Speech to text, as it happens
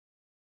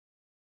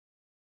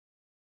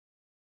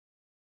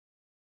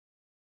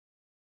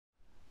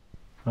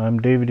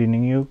I'm Dividee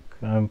Ningeok.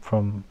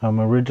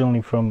 I'm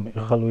originally from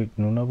Igloliorte,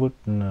 Nunavut,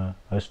 and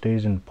I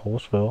stays in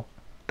Postville.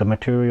 The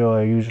material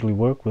I usually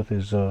work with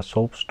is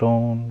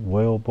soapstone,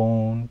 whale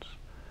bones,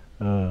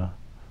 uh,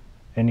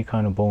 any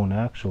kind of bone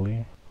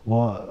actually.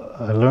 Well,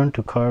 I learned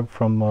to carve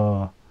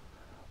from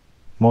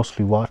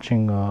mostly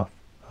watching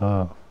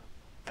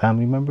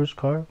family members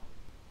carve.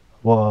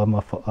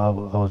 Well, I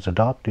was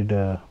adopted,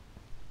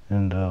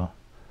 and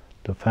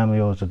the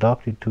family I was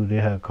adopted to, they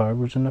had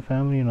carvers in the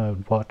family, and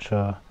I'd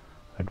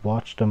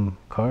watch them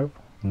carve,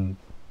 and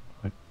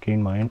I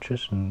gained my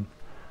interest, and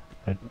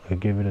I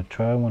gave it a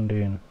try one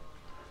day and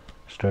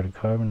started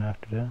carving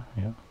after that.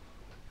 Yeah,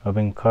 I've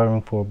been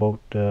carving for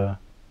about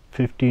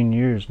 15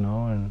 years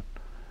now, and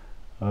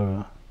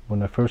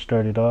when I first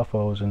started off,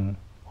 I was in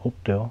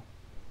Hopedale,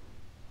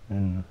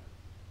 and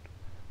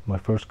my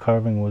first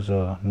carving was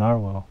a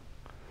narwhal.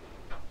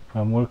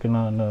 I'm working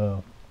on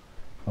a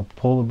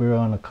polar bear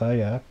on a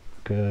kayak,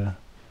 a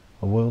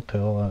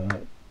whaletail.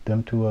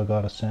 Them two I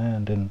got a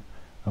sand, and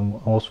I'm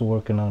also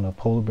working on a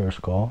polar bear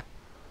skull,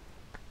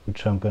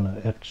 which I'm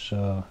gonna etch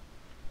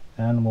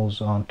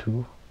animals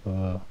onto.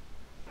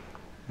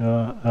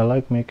 I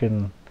like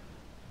making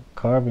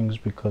carvings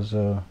because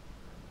I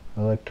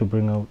like to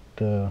bring out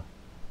the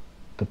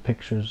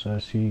pictures I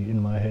see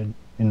in my head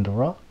in the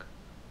rock,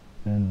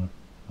 and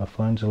I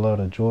find a lot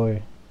of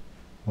joy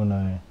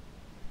when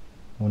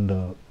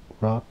the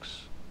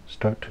rocks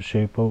start to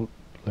shape out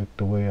like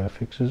the way I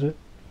fixes it,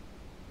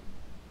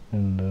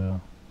 and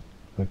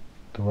like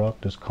the rock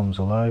just comes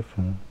alive,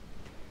 and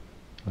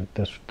like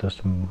that's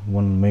one of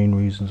the main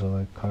reasons I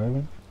like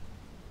carving.